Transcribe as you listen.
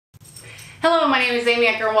Hello, my name is Aamyie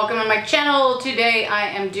Ecker and welcome to my channel. Today I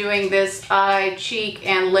am doing this eye, cheek,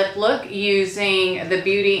 and lip look using the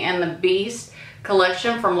Beauty and the Beast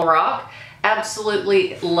collection from Lorac.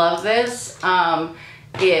 Absolutely love this.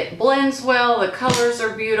 It blends well, the colors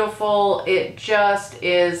are beautiful. It just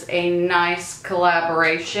is a nice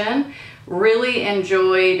collaboration. Really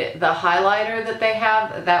enjoyed the highlighter that they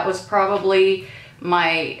have. That was probably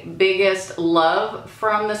my biggest love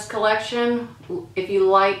from this collection. If you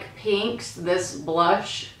like pinks, this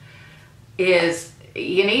blush is,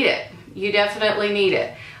 you need it. You definitely need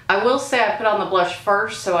it. I will say I put on the blush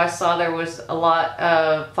first, so I saw there was a lot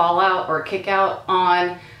of fallout or kick out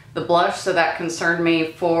on the blush, so that concerned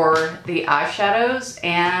me for the eyeshadows,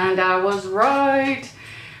 and I was right,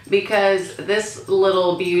 because this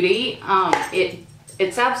little beauty,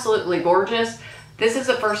 it's absolutely gorgeous. This is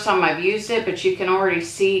the first time I've used it, but you can already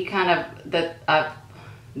see kind of that I've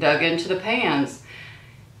dug into the pans.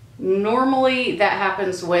 Normally that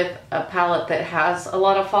happens with a palette that has a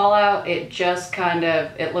lot of fallout. It just kind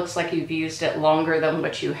of, it looks like you've used it longer than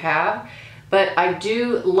what you have. But I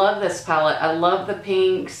do love this palette. I love the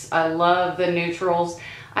pinks. I love the neutrals.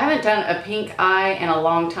 I haven't done a pink eye in a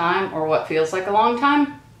long time, or what feels like a long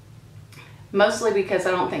time. Mostly because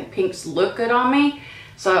I don't think pinks look good on me.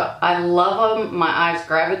 So I love them, my eyes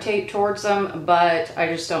gravitate towards them, but I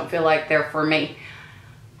just don't feel like they're for me.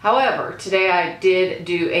 However, today I did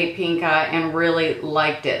do a pink eye and really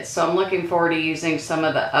liked it. So I'm looking forward to using some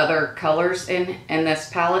of the other colors in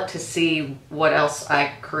this palette to see what else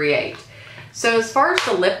I create. So as far as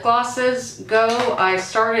the lip glosses go, I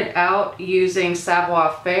started out using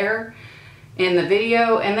Savoir Faire in the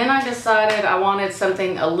video, and then I decided I wanted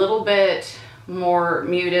something a little bit more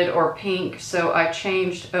muted or pink, so I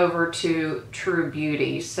changed over to True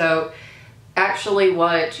Beauty. So actually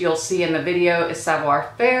what you'll see in the video is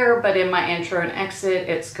Savoir Faire, but in my intro and exit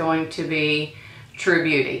it's going to be True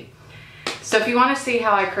Beauty. So if you want to see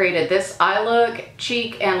how I created this eye look,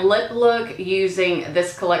 cheek, and lip look using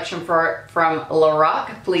this collection from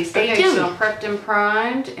Lorac, please stay tuned. So I'm prepped and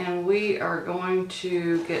primed, and we are going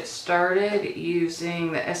to get started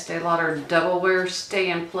using the Estee Lauder Double Wear Stay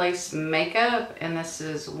in Place makeup, and this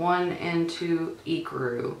is 1 in 2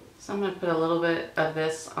 Ecru. So I'm going to put a little bit of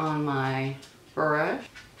this on my brush.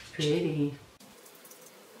 Pretty.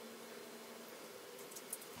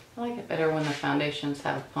 I like it better when the foundations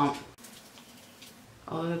have a pump.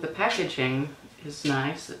 Although the packaging is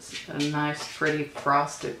nice, it's a nice pretty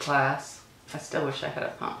frosted glass, I still wish I had a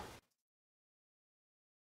pump.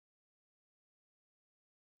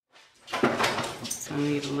 So I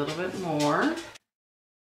need a little bit more. As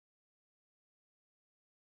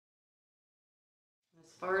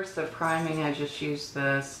far as the priming, I just used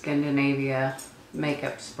the Scandinavia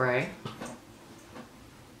makeup spray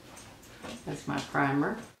as my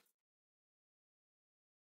primer.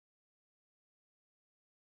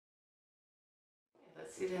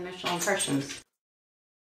 See the initial impressions.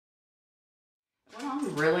 It went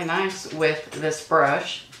on really nice with this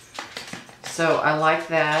brush, so I like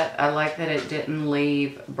that. I like that it didn't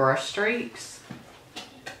leave brush streaks,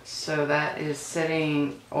 so that is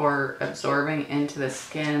sitting or absorbing into the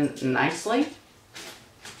skin nicely.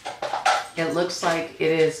 It looks like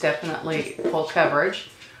it is definitely full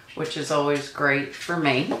coverage, which is always great for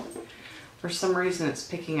me. For some reason it's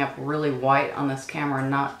picking up really white on this camera.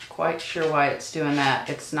 Not quite sure why it's doing that.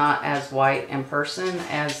 It's not as white in person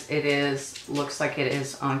as it is, looks like it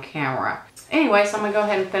is on camera. Anyways, I'm gonna go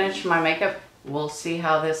ahead and finish my makeup. We'll see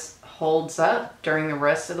how this holds up during the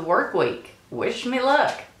rest of the work week. Wish me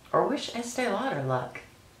luck, or wish Estee Lauder luck.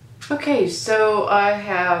 Okay, so I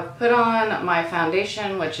have put on my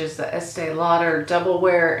foundation, which is the Estee Lauder Double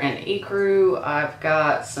Wear in Ecru. I've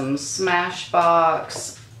got some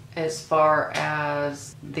Smashbox as far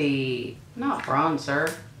as the, not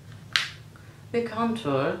bronzer, the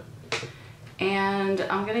contour. And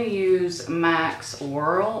I'm gonna use MAC's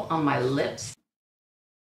Whirl on my lips.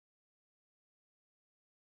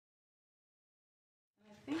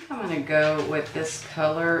 I think I'm gonna go with this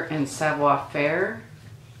color in Savoir Faire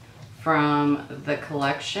from the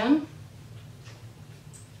collection.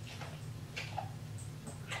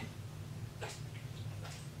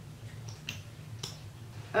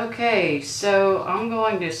 Okay, so I'm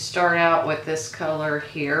going to start out with this color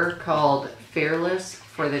here called Fearless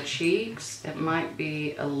for the cheeks. It might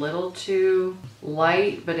be a little too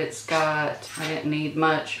light, but it's got, I didn't need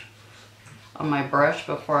much on my brush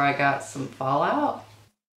before I got some fallout.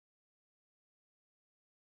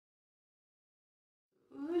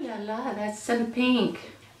 Ooh la la, that's some pink.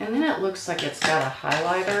 And then it looks like it's got a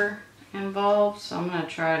highlighter involved, so I'm going to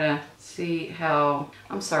try to see how,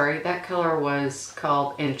 I'm sorry, that color was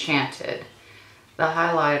called Enchanted. The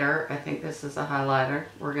highlighter, I think this is a highlighter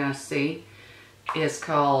we're going to see, is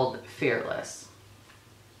called Fearless.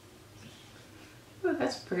 Ooh,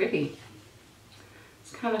 that's pretty.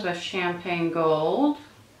 It's kind of a champagne gold.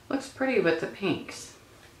 Looks pretty with the pinks.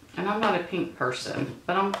 And I'm not a pink person,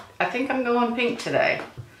 but I think I'm going pink today.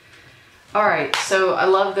 All right, so I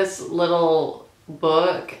love this little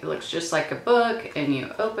book. It looks just like a book, and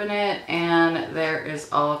you open it and there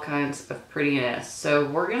is all kinds of prettiness. So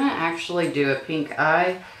we're gonna actually do a pink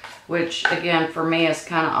eye, which again for me is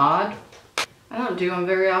kind of odd. I don't do them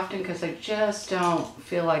very often because I just don't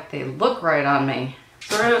feel like they look right on me.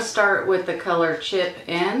 So we're gonna start with the color Chip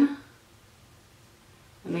In.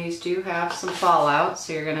 And these do have some fallout,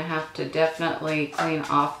 so you're gonna have to definitely clean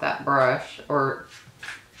off that brush or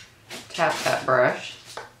tap that brush.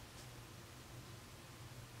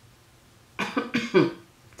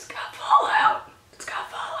 It's got fallout. It's got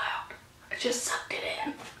fallout. I just sucked it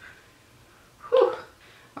in. Whew.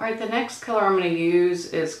 All right, the next color I'm going to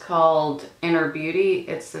use is called Inner Beauty.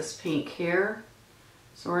 It's this pink here.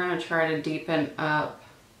 So we're going to try to deepen up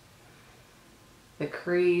the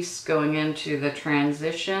crease going into the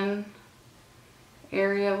transition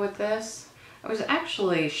area with this. I was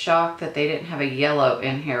actually shocked that they didn't have a yellow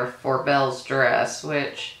in here for Belle's dress,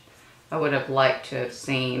 which I would have liked to have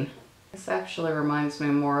seen. This actually reminds me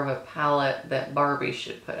more of a palette that Barbie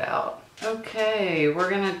should put out. Okay, we're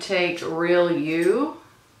gonna take Real You.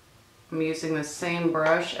 I'm using the same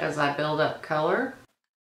brush as I build up color.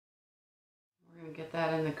 We're gonna get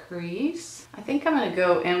that in the crease. I think I'm gonna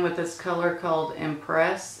go in with this color called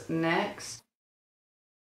Impress next.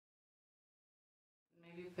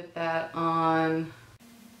 Maybe put that on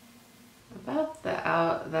about the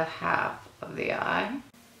half of the eye.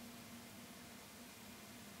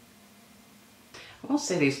 I will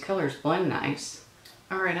say these colors blend nice.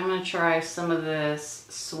 All right, I'm gonna try some of this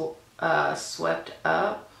Swept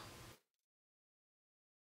Up.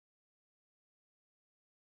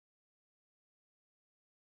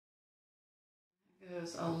 It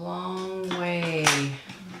goes a long way.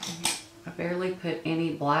 I barely put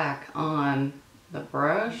any black on the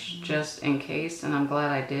brush just in case, and I'm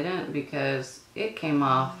glad I didn't because it came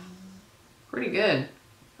off pretty good.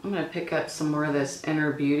 I'm going to pick up some more of this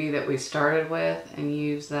Inner Beauty that we started with and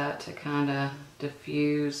use that to kind of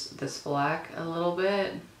diffuse this black a little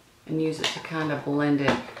bit and use it to kind of blend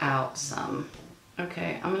it out some.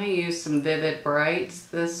 Okay, I'm going to use some Vivid Brights.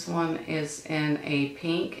 This one is in a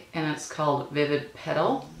pink and it's called Vivid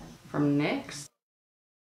Petal from NYX.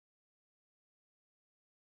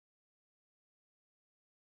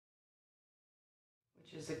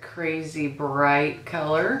 Which is a crazy bright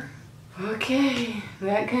color. Okay,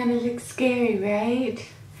 that kind of looks scary, right?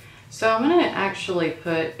 So I'm going to actually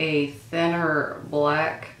put a thinner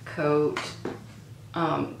black coat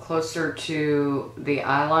closer to the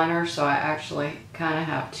eyeliner, so I actually kind of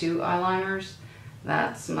have two eyeliners.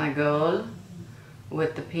 That's my goal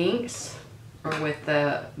with the pinks, or with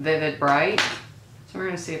the Vivid Bright. So we're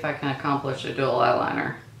going to see if I can accomplish a dual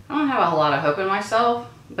eyeliner. I don't have a lot of hope in myself,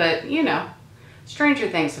 but you know, stranger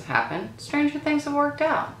things have happened. Stranger things have worked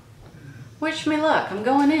out. Wish me luck, I'm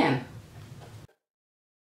going in.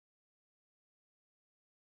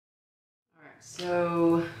 Alright,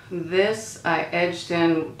 so this I edged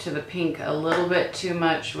in to the pink a little bit too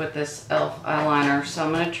much with this e.l.f. eyeliner, so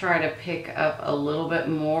I'm going to try to pick up a little bit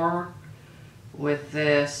more with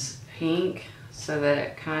this pink so that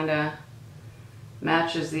it kind of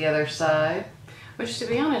matches the other side. Which, to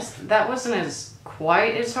be honest, that wasn't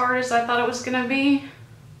quite as hard as I thought it was going to be.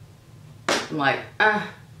 I'm like,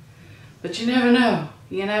 but you never know.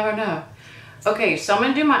 You never know. Okay, so I'm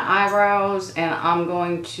going to do my eyebrows and I'm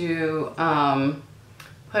going to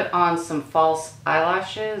put on some false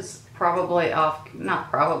eyelashes. Probably off,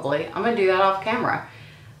 not probably, I'm going to do that off camera.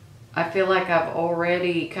 I feel like I've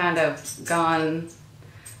already kind of gone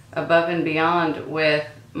above and beyond with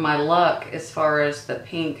my luck as far as the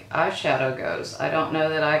pink eyeshadow goes. I don't know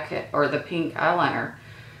that I could, or the pink eyeliner.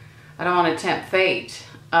 I don't want to tempt fate.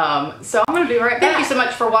 So I'm going to be right back. Thank you so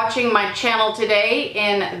much for watching my channel today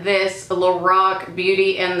in this Lorac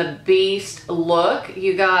Beauty and the Beast look.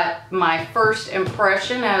 You got my first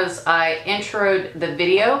impression as I introed the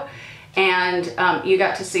video, and you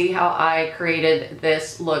got to see how I created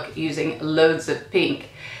this look using loads of pink.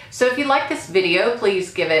 So if you like this video,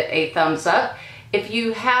 please give it a thumbs up. If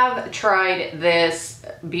you have tried this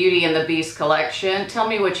Beauty and the Beast collection, tell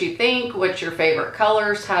me what you think, what's your favorite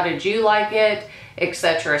colors, how did you like it,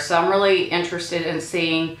 etc. So I'm really interested in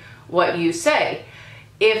seeing what you say.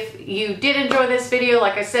 If you did enjoy this video,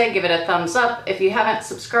 like I said, give it a thumbs up. If you haven't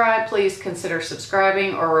subscribed, please consider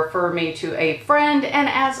subscribing or refer me to a friend. And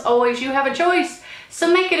as always, you have a choice,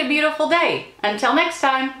 so make it a beautiful day. Until next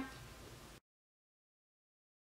time.